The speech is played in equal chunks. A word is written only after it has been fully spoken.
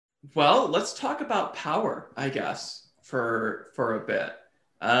Well, let's talk about power, I guess, for a bit.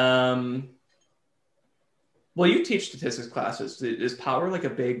 Um, well, you teach statistics classes. Is power like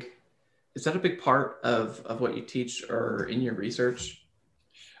is that a big part of what you teach or in your research?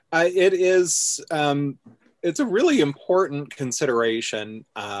 It is. It's a really important consideration.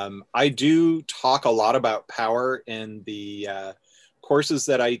 I do talk a lot about power in the courses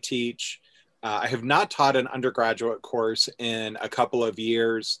that I teach. I have not taught an undergraduate course in a couple of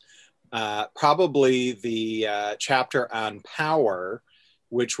years. Probably the chapter on power,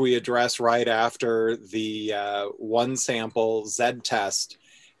 which we address right after the one sample Z test,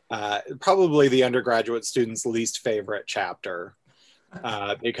 probably the undergraduate student's least favorite chapter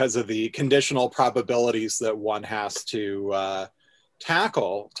because of the conditional probabilities that one has to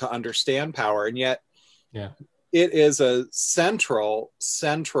tackle to understand power. And yet, Yeah. it is a central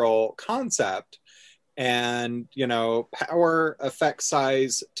concept. And, power, effect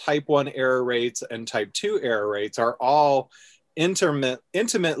size, type 1 error rates, and type 2 error rates are all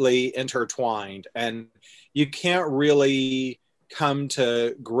intimately intertwined. And you can't really come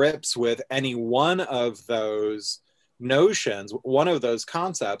to grips with any one of those notions, one of those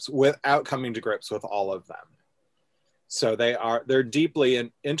concepts, without coming to grips with all of them. So they're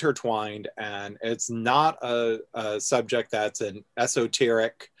deeply intertwined, and it's not a subject that's an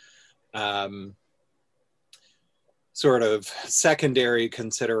esoteric sort of secondary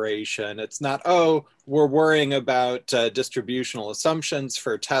consideration. It's not, oh, we're worrying about distributional assumptions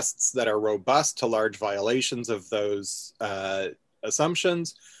for tests that are robust to large violations of those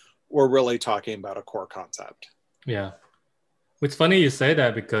assumptions. We're really talking about a core concept. Yeah. It's funny you say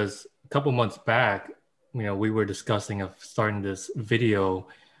that because a couple months back, we were discussing of starting this video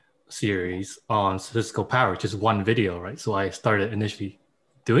series on statistical power, just one video, right? So I started initially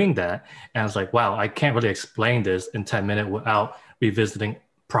doing that, and I was like, wow, I can't really explain this in 10 minutes without revisiting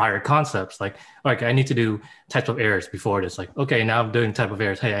prior concepts. Like, I need to do types of errors before this. Like, okay, now I'm doing type of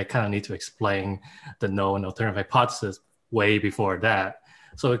errors. Hey, I kind of need to explain the null and alternative hypothesis way before that.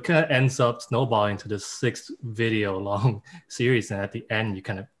 So it kind of ends up snowballing to this 6 video long series. And at the end, you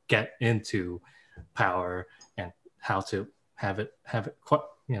kind of get into power and how to have it quite,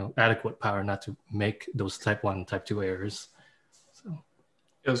 adequate power, not to make those type 1, type 2 errors. So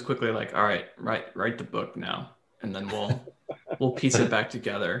It was quickly like, all right, write the book now, and then we'll piece it back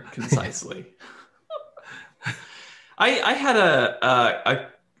together concisely. I had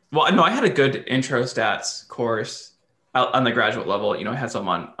I had a good intro stats course on the graduate level. I had some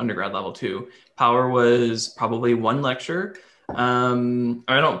on undergrad level too. Power was probably one lecture. I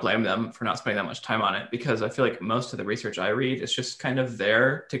don't blame them for not spending that much time on it, because I feel like most of the research I read is just kind of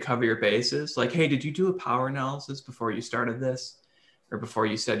there to cover your bases. Like, hey, did you do a power analysis before you started this? Or before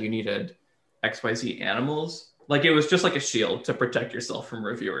you said you needed XYZ animals? Like, it was just like a shield to protect yourself from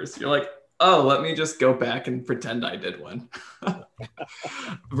reviewers. You're like, oh, let me just go back and pretend I did one.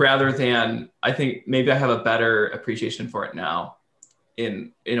 Rather than, I think maybe I have a better appreciation for it now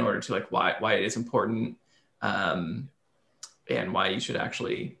in order to like why it is important, and why you should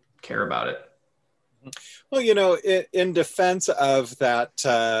actually care about it. Well, in defense of that,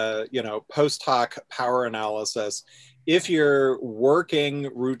 post hoc power analysis, if you're working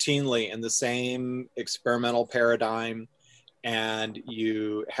routinely in the same experimental paradigm and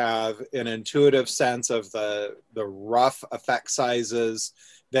you have an intuitive sense of the rough effect sizes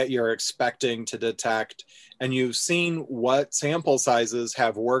that you're expecting to detect, and you've seen what sample sizes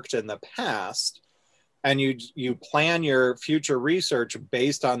have worked in the past, and you plan your future research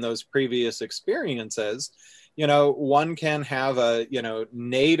based on those previous experiences, one can have a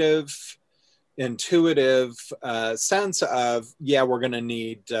native intuitive sense of, yeah, we're going to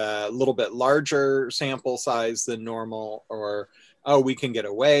need a little bit larger sample size than normal, or oh, we can get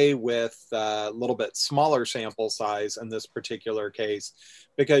away with a little bit smaller sample size in this particular case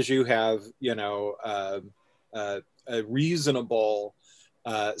because you have a reasonable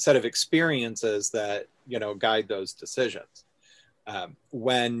set of experiences that guide those decisions.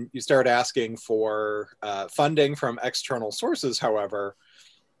 When you start asking for funding from external sources, however,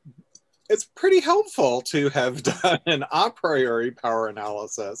 it's pretty helpful to have done an a priori power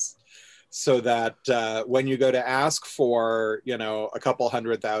analysis so that when you go to ask for, a couple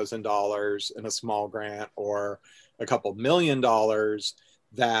 $100,000 in a small grant or a couple $1 million,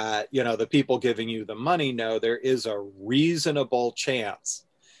 that, the people giving you the money know there is a reasonable chance,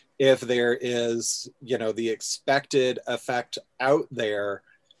 if there is, the expected effect out there,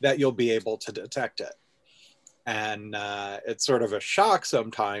 that you'll be able to detect it. And it's sort of a shock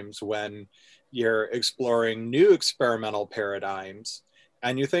sometimes when you're exploring new experimental paradigms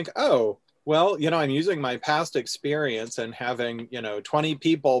and you think, oh, Well, I'm using my past experience, and having, 20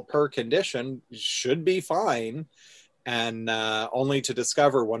 people per condition should be fine. And only to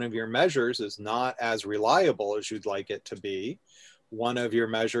discover one of your measures is not as reliable as you'd like it to be. One of your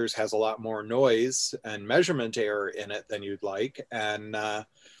measures has a lot more noise and measurement error in it than you'd like. And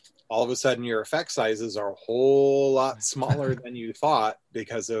all of a sudden your effect sizes are a whole lot smaller than you thought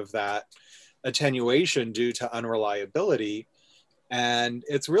because of that attenuation due to unreliability. And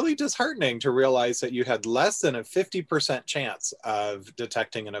it's really disheartening to realize that you had less than a 50% chance of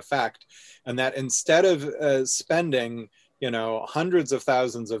detecting an effect, and that instead of spending, hundreds of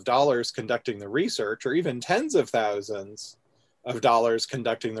thousands of dollars conducting the research, or even tens of thousands of dollars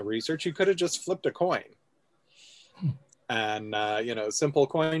conducting the research, you could have just flipped a coin. And, simple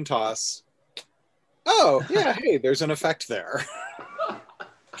coin toss. Oh, yeah, hey, there's an effect there.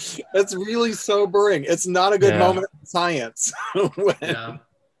 It's really sobering. It's not a good moment in science when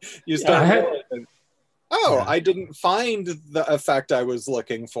you start realizing, I didn't find the effect I was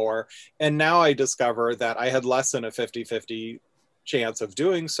looking for. And now I discover that I had less than a 50-50 chance of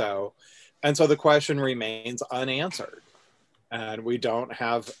doing so. And so the question remains unanswered. And we don't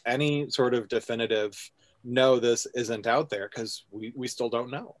have any sort of definitive, no, this isn't out there, because we still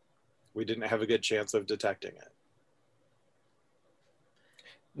don't know. We didn't have a good chance of detecting it.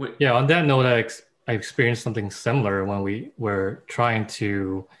 Yeah, on that note, I experienced something similar when we were trying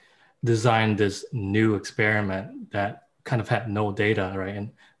to design this new experiment that kind of had no data, right? And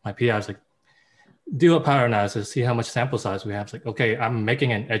my PI was like, do a power analysis, see how much sample size we have. It's like, okay, I'm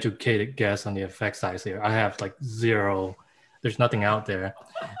making an educated guess on the effect size here. I have like 0. There's nothing out there.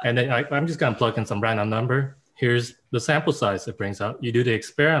 And then I'm just going to plug in some random number. Here's the sample size it brings out. You do the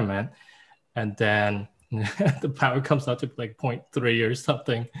experiment, and then the power comes out to like 0.3 or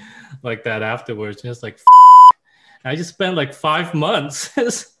something like that afterwards. Just like, I just spent like 5 months.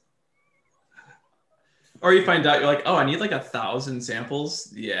 Or you find out, you're like, oh, I need like 1,000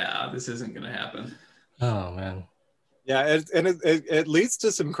 samples. Yeah, this isn't going to happen. Oh, man. Yeah, it leads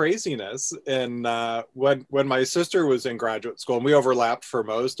to some craziness. And when my sister was in graduate school, and we overlapped for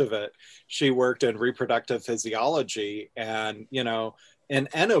most of it, she worked in reproductive physiology. And, an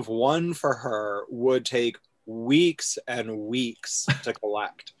N of 1 for her would take weeks and weeks to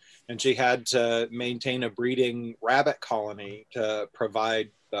collect. And she had to maintain a breeding rabbit colony to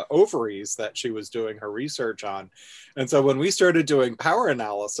provide the ovaries that she was doing her research on. And so when we started doing power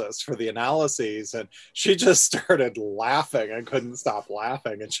analysis for the analyses, and she just started laughing and couldn't stop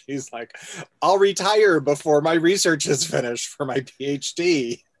laughing. And she's like, I'll retire before my research is finished for my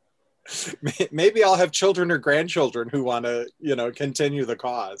PhD. Maybe I'll have children or grandchildren who want to, continue the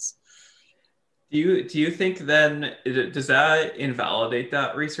cause. Do you think then, does that invalidate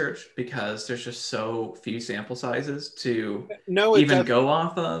that research because there's just so few sample sizes to even go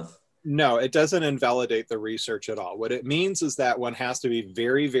off of? No, it doesn't invalidate the research at all. What it means is that one has to be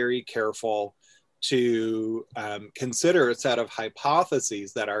very, very careful to consider a set of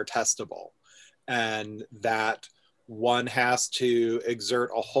hypotheses that are testable, and that one has to exert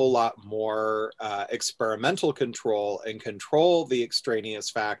a whole lot more experimental control and control the extraneous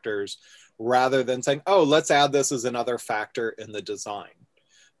factors, rather than saying, oh, let's add this as another factor in the design.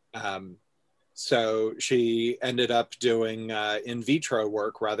 So she ended up doing in vitro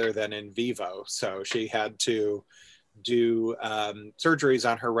work rather than in vivo. So she had to do surgeries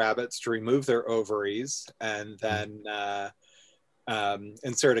on her rabbits to remove their ovaries, and then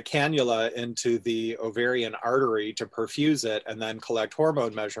insert a cannula into the ovarian artery to perfuse it, and then collect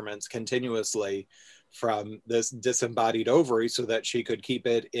hormone measurements continuously from this disembodied ovary so that she could keep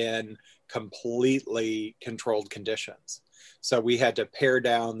it in completely controlled conditions. So we had to pare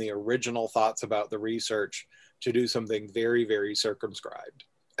down the original thoughts about the research to do something very, very circumscribed.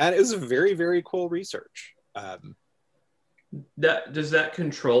 And it was a very, very cool research. Does that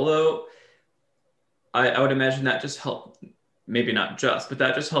control, though? I would imagine that just help, maybe not just, but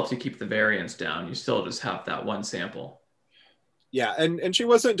that just helps you keep the variance down. You still just have that one sample. Yeah, and she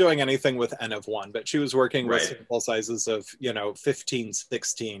wasn't doing anything with N of 1, but she was working with sample sizes of, 15,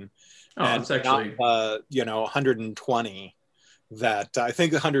 16. Oh, and it's actually not, 120. That I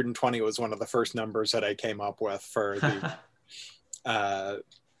think 120 was one of the first numbers that I came up with for the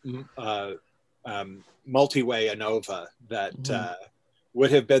multi-way ANOVA that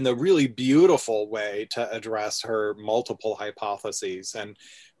would have been the really beautiful way to address her multiple hypotheses. And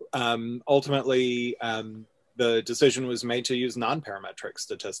ultimately, the decision was made to use non-parametric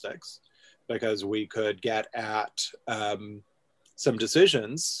statistics, because we could get at some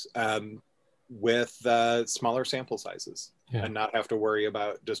decisions with smaller sample sizes and not have to worry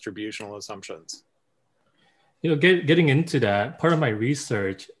about distributional assumptions. Getting into that, part of my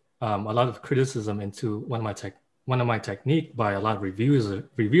research, a lot of criticism into one of my technique by a lot of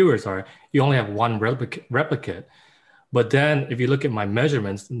reviewers are you only have one replicate. But then if you look at my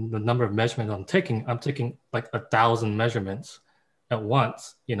measurements, the number of measurements I'm taking like 1,000 measurements at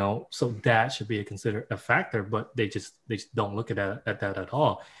once, you know, so that should be considered a factor, but they just don't look at that at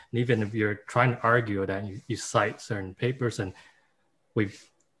all. And even if you're trying to argue that, you cite certain papers, and we've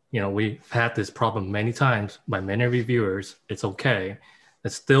had this problem many times by many reviewers. It's okay.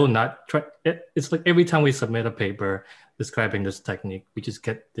 It's still not, it's like every time we submit a paper describing this technique, we just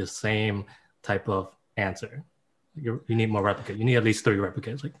get the same type of answer. You need more replicate. You need at least 3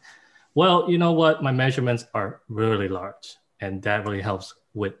 replicates. Like, well, you know what? My measurements are really large, and that really helps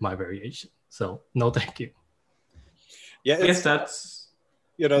with my variation. So no, thank you. Yeah, I guess that's,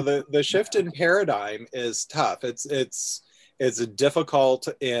 you know, the shift in paradigm is tough. It's difficult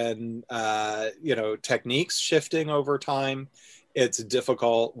in you know, techniques shifting over time. It's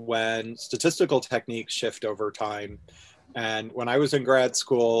difficult when statistical techniques shift over time. And when I was in grad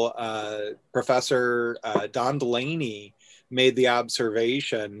school, Professor Don Delaney made the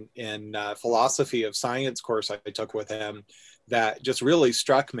observation in philosophy of science course I took with him that just really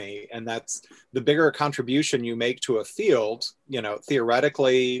struck me. And that's the bigger contribution you make to a field, you know,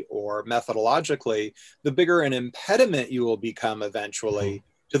 theoretically or methodologically, the bigger an impediment you will become eventually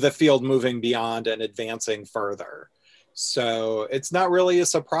to the field moving beyond and advancing further. So it's not really a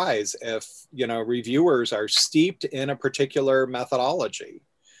surprise if, you know, reviewers are steeped in a particular methodology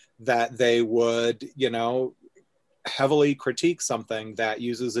that they would, you know, heavily critique something that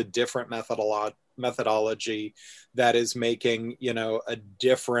uses a different methodology that is making, you know, a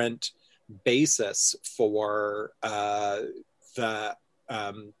different basis for the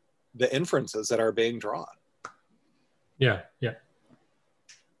inferences that are being drawn. Yeah.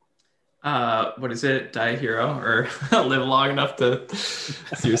 What is it? Die a hero or live long enough to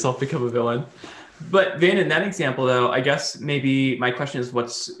see yourself become a villain. But Vin, in that example, though, I guess maybe my question is,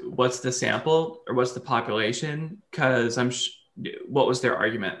 what's the sample or what's the population? Because what was their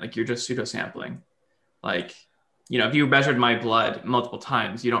argument? Like, you're just pseudo sampling. Like, you know, if you measured my blood multiple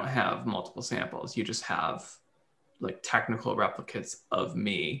times, you don't have multiple samples. You just have like technical replicates of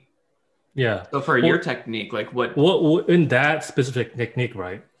me. Yeah. So for your technique, like what in that specific technique,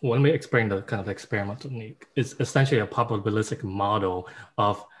 right? Let me explain the kind of experimental technique. It's essentially a probabilistic model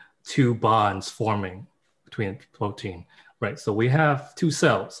of 2 bonds forming between protein, right? So we have 2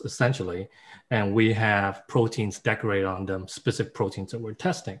 cells essentially, and we have proteins decorated on them, specific proteins that we're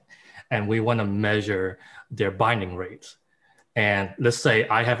testing, and we want to measure their binding rates. And let's say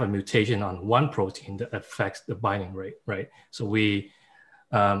I have a mutation on one protein that affects the binding rate, right? So we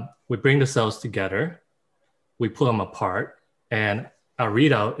bring the cells together, we pull them apart, and our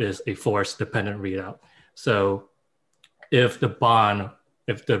readout is a force-dependent readout. So if the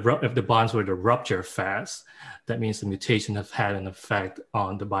bonds were to rupture fast, that means the mutation have had an effect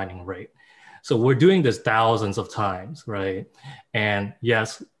on the binding rate. So we're doing this thousands of times, right? And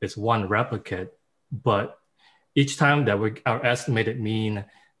yes, it's one replicate, but each time that our estimated mean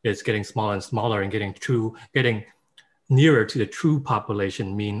is getting smaller and smaller and getting nearer to the true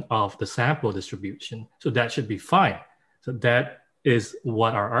population mean of the sample distribution. So that should be fine. So that is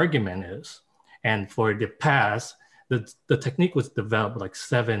what our argument is. And for the past, the technique was developed like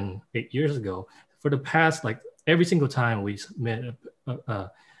 7-8 years ago. For the past, like every single time we submit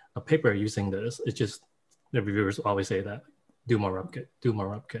a paper using this, it's just the reviewers always say that, do more replicate.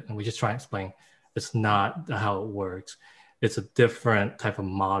 And we just try and explain it's not how it works. It's a different type of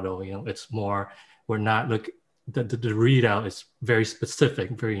model. You know, it's more, we're not looking, the readout is very specific,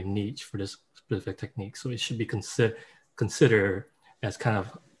 very niche for this specific technique. So it should be considered as kind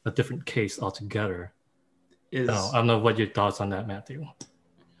of a different case altogether. I don't know what your thoughts on that, Matthew.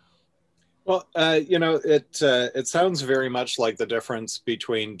 Well, you know, it sounds very much like the difference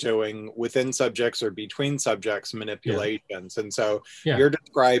between doing within subjects or between subjects manipulations. Yeah. And so you're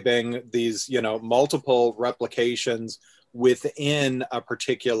describing these, you know, multiple replications within a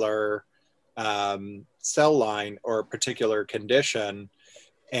particular cell line or a particular condition,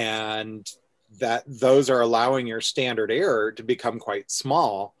 and that those are allowing your standard error to become quite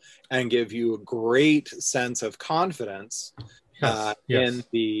small and give you a great sense of confidence in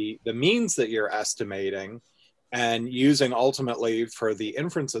the means that you're estimating and using ultimately for the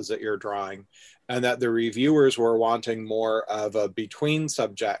inferences that you're drawing, and that the reviewers were wanting more of a between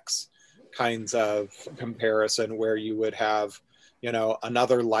subjects kinds of comparison where you would have, you know,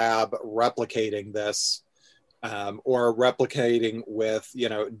 another lab replicating this or replicating with, you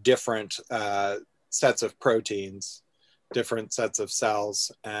know, different sets of proteins, different sets of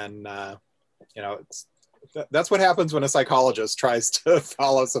cells. And, you know, That's what happens when a psychologist tries to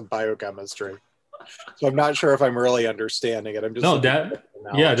follow some biochemistry. So I'm not sure if I'm really understanding it. I'm just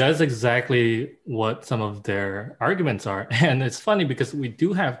that's exactly what some of their arguments are. And it's funny because we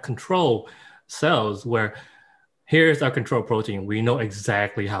do have control cells where here's our control protein. We know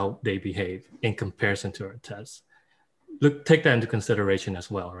exactly how they behave in comparison to our tests. Take that into consideration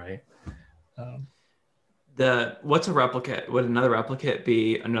as well, right? What's a replicate? Would another replicate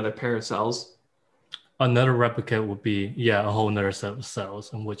be another pair of cells? Another replicate would be a whole nother set of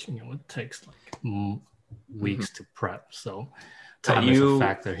cells, in which it takes like weeks to prep. So time is a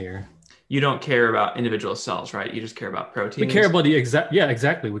factor here. You don't care about individual cells, right? You just care about proteins. We care about the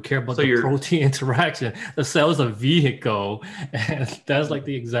exactly. We care about the protein interaction. The cell is a vehicle, and that's like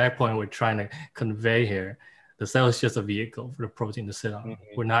the exact point we're trying to convey here. The cell is just a vehicle for the protein to sit on.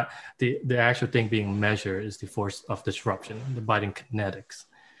 Mm-hmm. We're not the actual thing being measured is the force of disruption, the binding kinetics.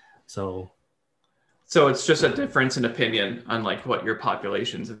 So it's just a difference in opinion on like what your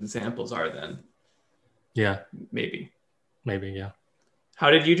populations and samples are then. Yeah. Maybe, yeah. How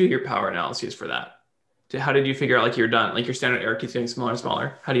did you do your power analyses for that? How did you figure out like you're done? Like your standard error keeps getting smaller and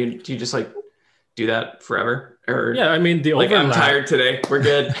smaller. Do you just like do that forever? Or I mean the like overlap. I'm tired today. We're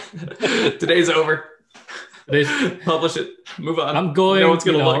good. Today's over. Publish it. Move on. I'm going. No one's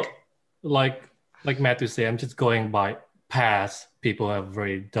gonna look. Like Matthew said, I'm just going by past people have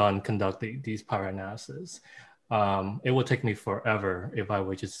already conducted these power analysis. It would take me forever if I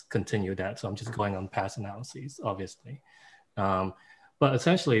would just continue that. So I'm just going on past analyses, obviously. But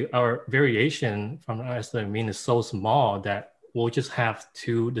essentially, our variation from the estimated mean is so small that we'll just have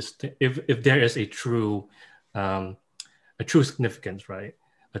to if there is a true significance, right?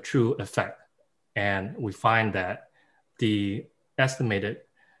 A true effect. And we find that the estimated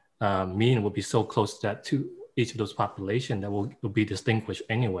mean will be so close to each of those populations that will be distinguished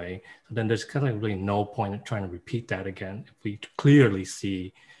anyway. So then there's kind of really no point in trying to repeat that again if we clearly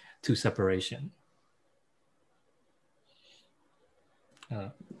see two separation.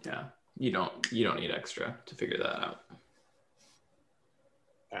 You don't need extra to figure that out.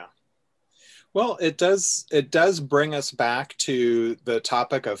 Yeah. Well, it does bring us back to the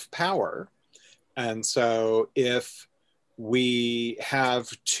topic of power. And so if we have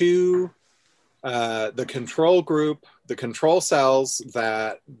the control group, the control cells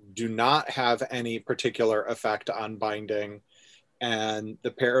that do not have any particular effect on binding, and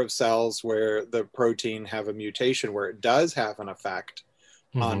the pair of cells where the protein have a mutation where it does have an effect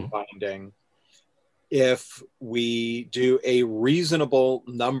on binding, if we do a reasonable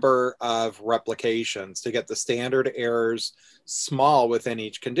number of replications to get the standard errors small within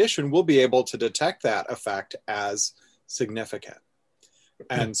each condition, we'll be able to detect that effect as significant.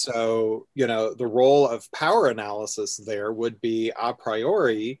 And so, the role of power analysis there would be a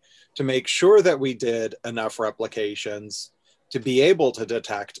priori to make sure that we did enough replications to be able to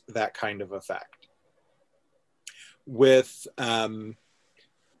detect that kind of effect. With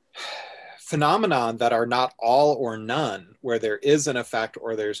phenomenon that are not all or none, where there is an effect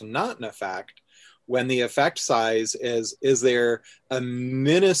or there's not an effect, when the effect size is there a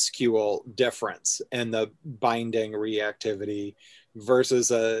minuscule difference in the binding reactivity versus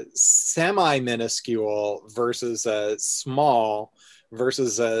a semi-minuscule versus a small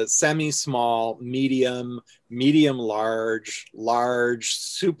versus a semi-small, medium, large,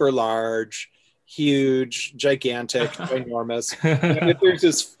 super large, huge, gigantic, enormous. There's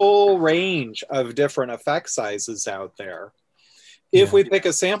this full range of different effect sizes out there. If we pick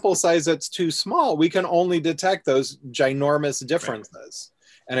a sample size that's too small, we can only detect those ginormous differences.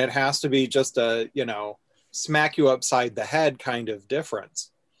 Right. And it has to be just a, smack you upside the head kind of difference.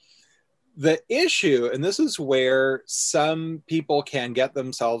 The issue, and this is where some people can get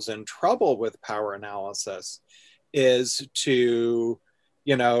themselves in trouble with power analysis, is to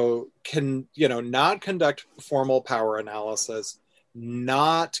not conduct formal power analysis,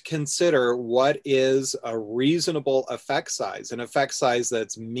 not consider what is a reasonable effect size, an effect size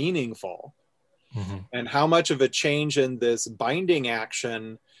that's meaningful, and how much of a change in this binding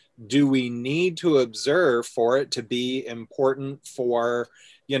action do we need to observe for it to be important for,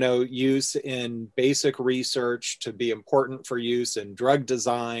 use in basic research, to be important for use in drug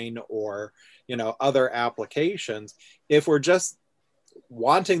design or, other applications. If we're just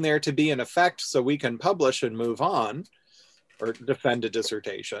wanting there to be an effect so we can publish and move on or defend a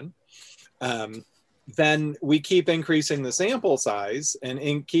dissertation, then we keep increasing the sample size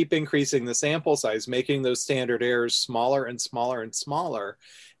and keep increasing the sample size, making those standard errors smaller and smaller and smaller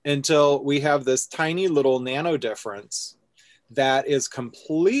until we have this tiny little nano difference that is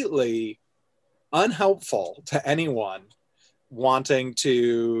completely unhelpful to anyone wanting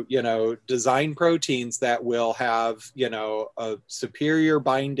to, design proteins that will have, a superior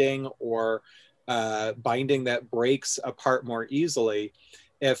binding or binding that breaks apart more easily,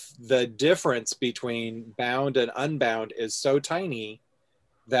 if the difference between bound and unbound is so tiny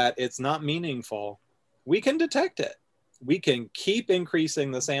that it's not meaningful, we can detect it. We can keep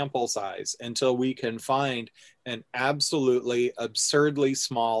increasing the sample size until we can find an absolutely absurdly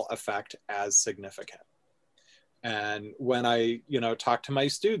small effect as significant. And when I, talk to my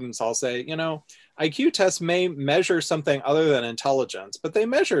students, I'll say, IQ tests may measure something other than intelligence, but they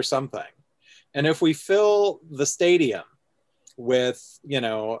measure something. And if we fill the stadium with,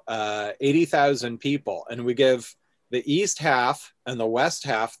 80,000 people, and we give the East half and the West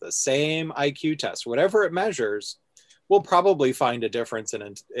half the same IQ test, whatever it measures, we'll probably find a difference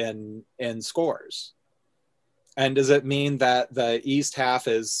in scores. And does it mean that the East half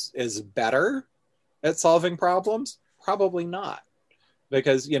is better at solving problems? Probably not,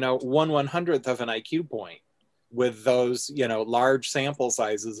 because 1/100th of an IQ point with those large sample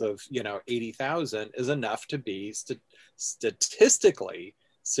sizes of 80,000 is enough to be statistically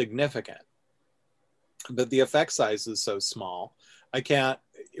significant. But the effect size is so small, I can't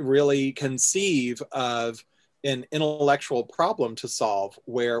really conceive of an intellectual problem to solve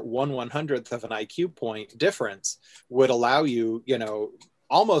where 1/100th of an IQ point difference would allow you,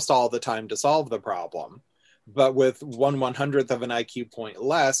 almost all the time to solve the problem. But with 1/100th of an IQ point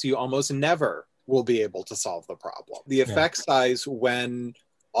less, you almost never will be able to solve the problem. The effect size, when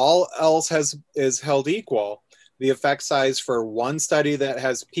all else is held equal, the effect size for one study that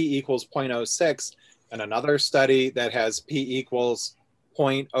has p equals 0.06 and another study that has p equals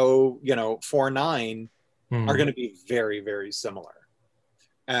 0.049 are going to be very, very similar.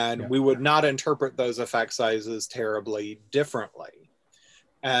 And we would not interpret those effect sizes terribly differently.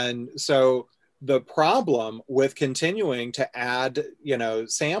 And so the problem with continuing to add,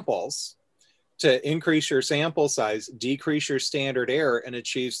 samples to increase your sample size, decrease your standard error, and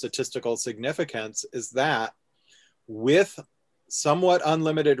achieve statistical significance is that with somewhat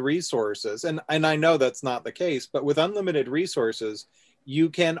unlimited resources, and I know that's not the case, but with unlimited resources,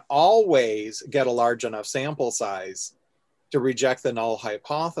 you can always get a large enough sample size to reject the null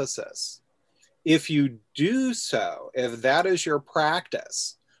hypothesis. If you do so, if that is your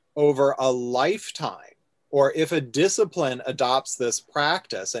practice over a lifetime, or if a discipline adopts this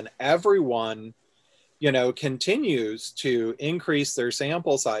practice and everyone, continues to increase their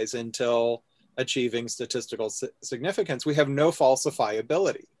sample size until achieving statistical significance, we have no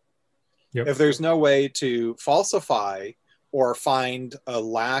falsifiability. If there's no way to falsify or find a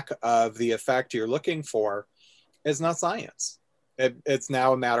lack of the effect you're looking for, it's not science. It's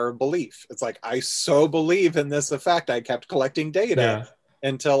now a matter of belief. It's like, I so believe in this effect, I kept collecting data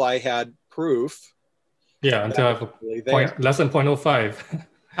until I had proof. Until I have less than 0.05.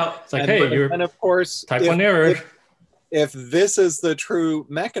 It's like, and of course, type 1 error. If this is the true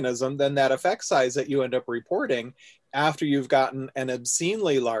mechanism, then that effect size that you end up reporting after you've gotten an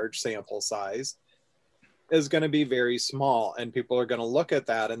obscenely large sample size is going to be very small. And people are going to look at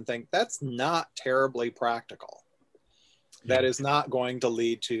that and think that's not terribly practical. That is not going to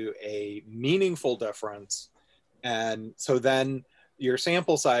lead to a meaningful difference. And so then your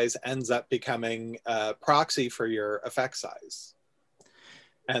sample size ends up becoming a proxy for your effect size.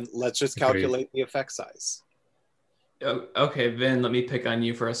 And let's just calculate the effect size. Okay, Vin, let me pick on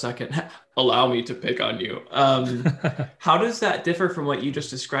you for a second. Allow me to pick on you. How does that differ from what you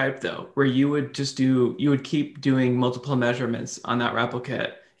just described, though, where you would keep doing multiple measurements on that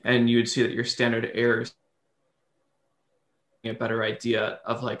replicate, and you would see that your standard errors a better idea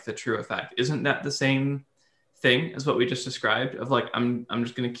of like the true effect? Isn't that the same thing as what we just described of like, I'm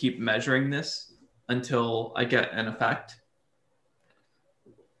just going to keep measuring this until I get an effect?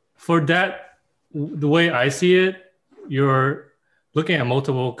 For that, the way I see it, you're looking at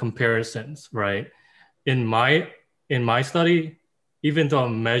multiple comparisons, right? In my study, even though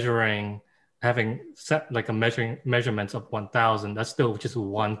I'm having set like a measurements of 1,000, that's still just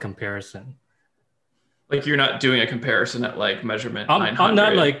one comparison. Like you're not doing a comparison at like measurement 900, I'm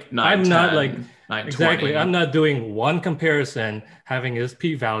not like 920. Exactly. I'm not doing one comparison, having this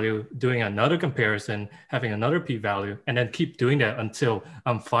p-value, doing another comparison, having another p-value, and then keep doing that until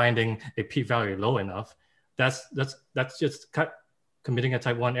I'm finding a p-value low enough. That's just committing a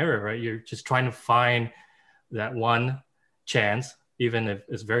type 1 error, right? You're just trying to find that one chance, even if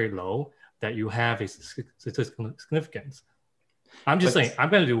it's very low, that you have a statistical significance. I'm just saying, I'm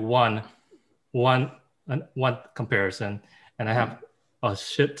going to do one comparison, and I have a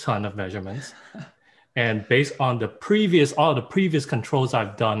shit ton of measurements. And based on all the previous controls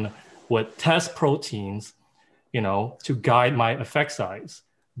I've done with test proteins, to guide my effect size.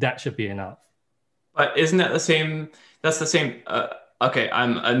 That should be enough. But isn't that the same? That's the same. Okay,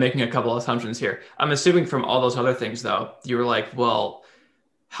 I'm making a couple of assumptions here. I'm assuming from all those other things, though, you were like, well,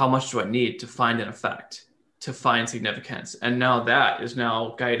 how much do I need to find an effect, to find significance? And now that is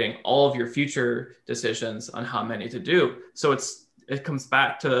now guiding all of your future decisions on how many to do. So it comes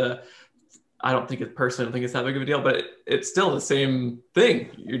back to, I don't think it's that big of a deal, but it's still the same thing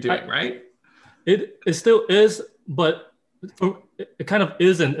you're doing, right? It still is, but it kind of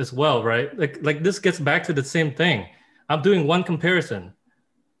isn't as well, right? Like this gets back to the same thing. I'm doing one comparison.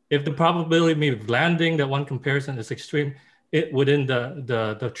 If the probability of landing that one comparison is extreme, it within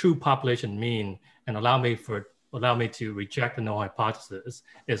the true population mean and allow me to reject the null hypothesis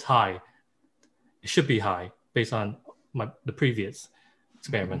is high. It should be high based on the previous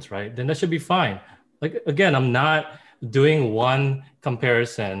experiments, right? Then that should be fine. Like again, I'm not doing one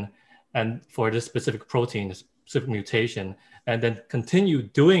comparison and for this specific protein, this specific mutation, and then continue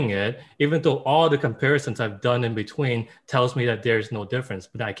doing it, even though all the comparisons I've done in between tells me that there's no difference.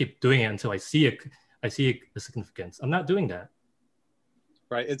 But I keep doing it until I see the significance. I'm not doing that.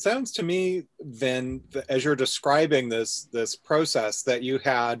 Right. It sounds to me then, as you're describing this process, that you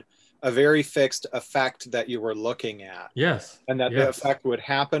had a very fixed effect that you were looking at. Yes. And that the effect would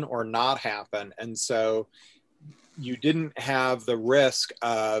happen or not happen. And so you didn't have the risk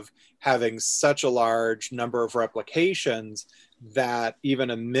of having such a large number of replications that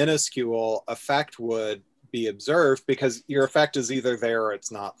even a minuscule effect would be observed, because your effect is either there or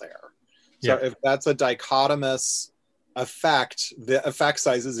it's not there. So if that's a dichotomous effect, the effect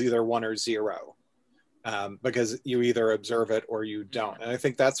size is either 1 or 0, because you either observe it or you don't. And I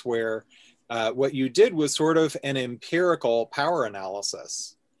think that's where what you did was sort of an empirical power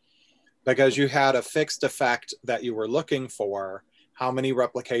analysis, because you had a fixed effect that you were looking for. How many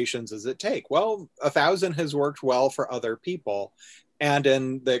replications does it take? Well, 1,000 has worked well for other people. And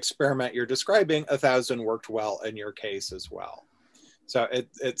in the experiment you're describing, 1,000 worked well in your case as well. So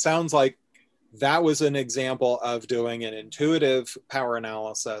it sounds like that was an example of doing an intuitive power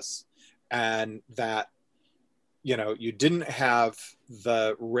analysis, and that, you didn't have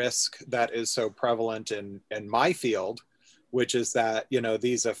the risk that is so prevalent in my field, which is that,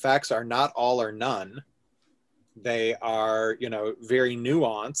 these effects are not all or none. They are, very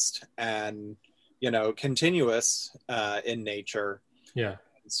nuanced and, continuous in nature. Yeah.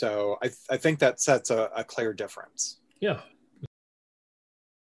 So I think that sets a clear difference. Yeah.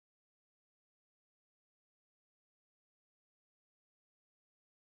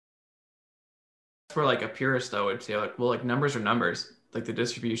 For like a purist though would say like, well, like numbers are numbers, like the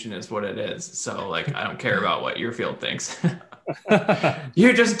distribution is what it is, so like I don't care about what your field thinks.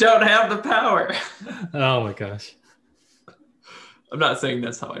 You just don't have the power. Oh my gosh. I'm not saying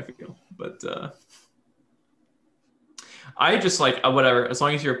that's how I feel, but I just like whatever, as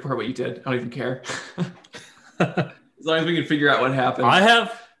long as you report what you did, I don't even care. As long as we can figure out what happened. I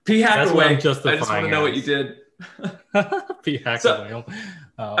have P Hackaway. I just want to know what you did. P Hackaway.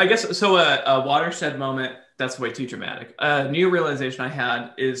 I guess so. A watershed moment. That's way too dramatic. A new realization I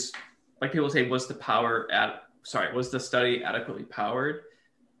had is, like people say, was the study adequately powered?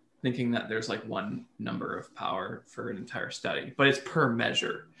 Thinking that there's like one number of power for an entire study, but it's per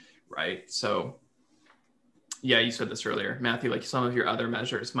measure, right? So, yeah, you said this earlier, Matthew. Like some of your other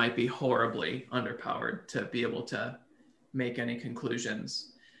measures might be horribly underpowered to be able to make any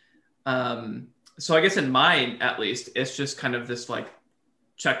conclusions. So I guess in mine, at least, it's just kind of this like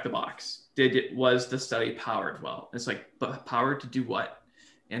check the box. Was the study powered well? It's like, but powered to do what?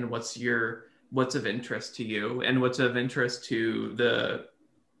 And what's of interest to you, and what's of interest to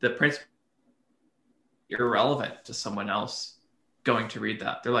the principle irrelevant to someone else going to read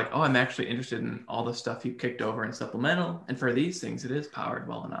that. They're like, oh, I'm actually interested in all the stuff you kicked over in supplemental, and for these things, it is powered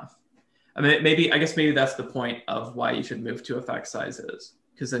well enough. I mean, maybe that's the point of why you should move to effect sizes,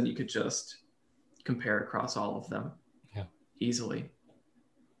 because then you could just compare across all of them easily.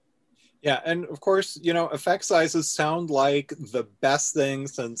 Yeah, and of course, effect sizes sound like the best thing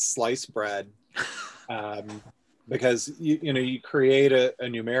since sliced bread, because you create a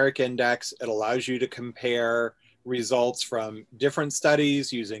numeric index. It allows you to compare results from different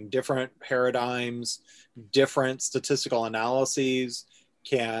studies using different paradigms, different statistical analyses,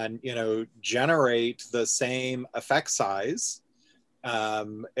 can generate the same effect size,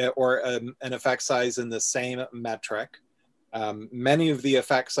 or an effect size in the same metric. Many of the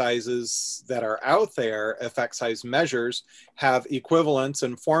effect sizes that are out there, effect size measures, have equivalents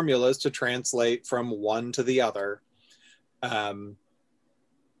and formulas to translate from one to the other. And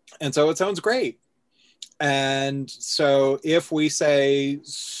so it sounds great. And so if we say,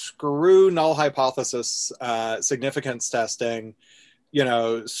 screw null hypothesis significance testing,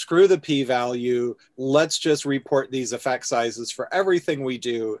 screw the p-value, let's just report these effect sizes for everything we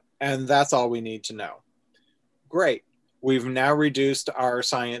do, and that's all we need to know. Great. We've now reduced our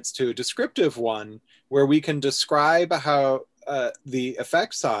science to a descriptive one where we can describe how the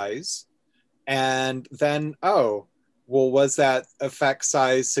effect size, and then, was that effect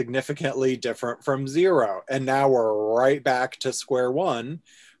size significantly different from 0? And now we're right back to square one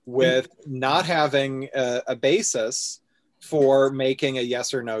with not having a basis for making a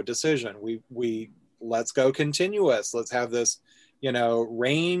yes or no decision. We let's go continuous. Let's have this,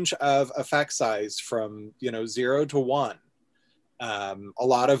 range of effect size from, 0 to 1. A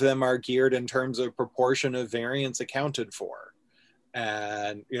lot of them are geared in terms of proportion of variance accounted for,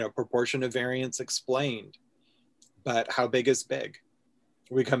 and, proportion of variance explained. But how big is big?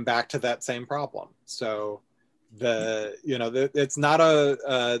 We come back to that same problem. So it's not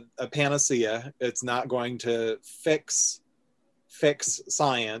a panacea. It's not going to fix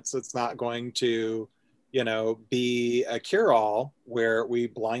science. It's not going to, be a cure-all where we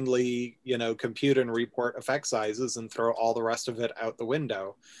blindly, compute and report effect sizes and throw all the rest of it out the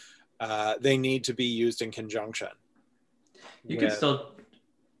window. They need to be used in conjunction. You could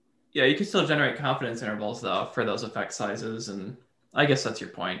still generate confidence intervals though for those effect sizes, and I guess that's your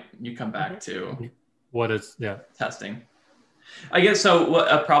point. You come back to what is testing. I guess so.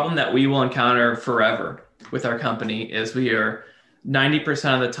 A problem that we will encounter forever with our company is we are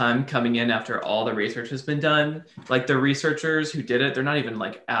 90% of the time coming in after all the research has been done. Like the researchers who did it, they're not even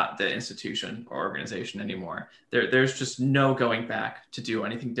like at the institution or organization anymore. There's just no going back to do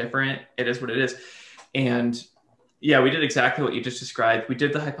anything different. It is what it is. And yeah, we did exactly what you just described. We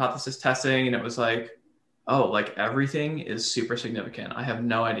did the hypothesis testing and it was like, oh, like everything is super significant. I have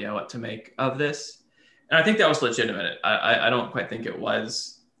no idea what to make of this. And I think that was legitimate. I don't quite think it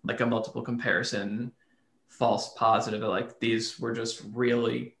was like a multiple comparison false positive. Like these were just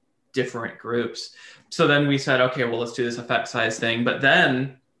really different groups. So then we said, okay, well, let's do this effect size thing. But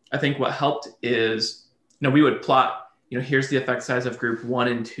then I think what helped is, we would plot, here's the effect size of group 1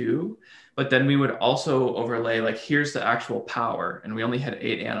 and 2. But then we would also overlay, like, here's the actual power. And we only had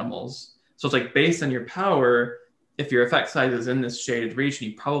 8 animals. So it's like based on your power, if your effect size is in this shaded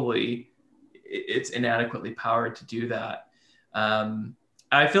region, it's inadequately powered to do that.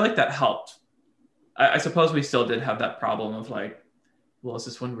 I feel like that helped. I suppose we still did have that problem of like, well, is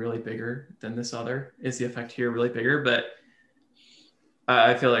this one really bigger than this other? Is the effect here really bigger? But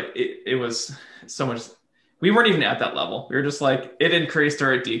I feel like it was so much. We weren't even at that level. We were just like, it increased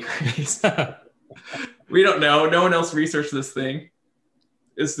or it decreased. We don't know. No one else researched this thing.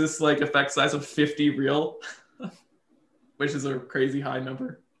 Is this like effect size of 50 real? Which is a crazy high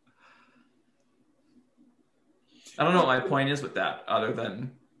number. I don't know what my point is with that, other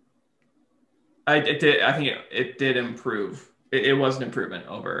than I think it did improve. It was an improvement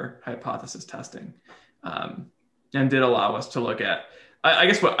over hypothesis testing, and did allow us to look at. I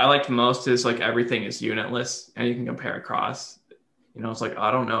guess what I liked most is like everything is unitless and you can compare across. It's like,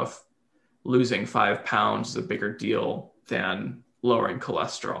 I don't know if losing 5 pounds is a bigger deal than lowering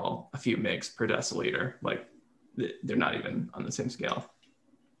cholesterol a few mgs per deciliter. Like they're not even on the same scale.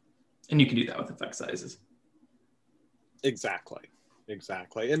 And you can do that with effect sizes. Exactly.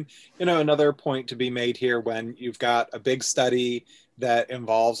 And, another point to be made here, when you've got a big study that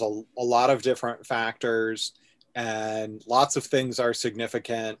involves a lot of different factors and lots of things are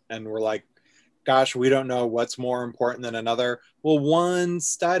significant, and we're like, gosh, we don't know what's more important than another. Well, one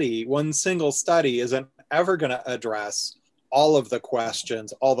single study isn't ever going to address all of the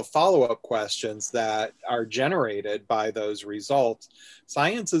questions, all the follow-up questions that are generated by those results.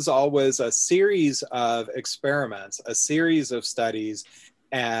 Science is always a series of experiments, a series of studies,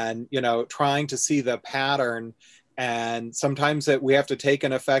 and, trying to see the pattern. And sometimes we have to take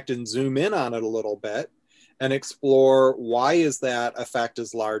an effect and zoom in on it a little bit and explore, why is that effect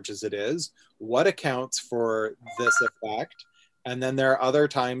as large as it is? What accounts for this effect? And then there are other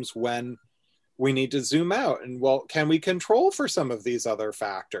times when we need to zoom out and, well, can we control for some of these other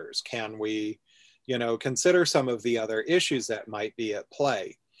factors? Can we, consider some of the other issues that might be at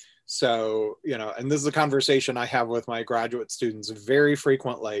play? So, and this is a conversation I have with my graduate students very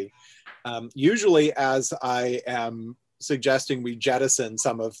frequently, usually as I am suggesting we jettison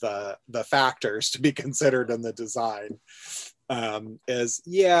some of the factors to be considered in the design.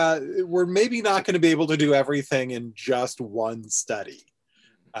 We're maybe not going to be able to do everything in just one study.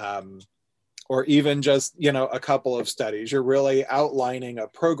 Or even just, a couple of studies. You're really outlining a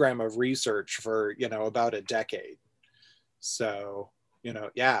program of research for, about a decade. So,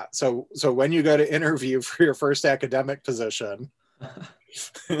 So when you go to interview for your first academic position,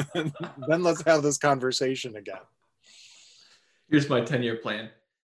 Then let's have this conversation again. Here's my 10-year plan.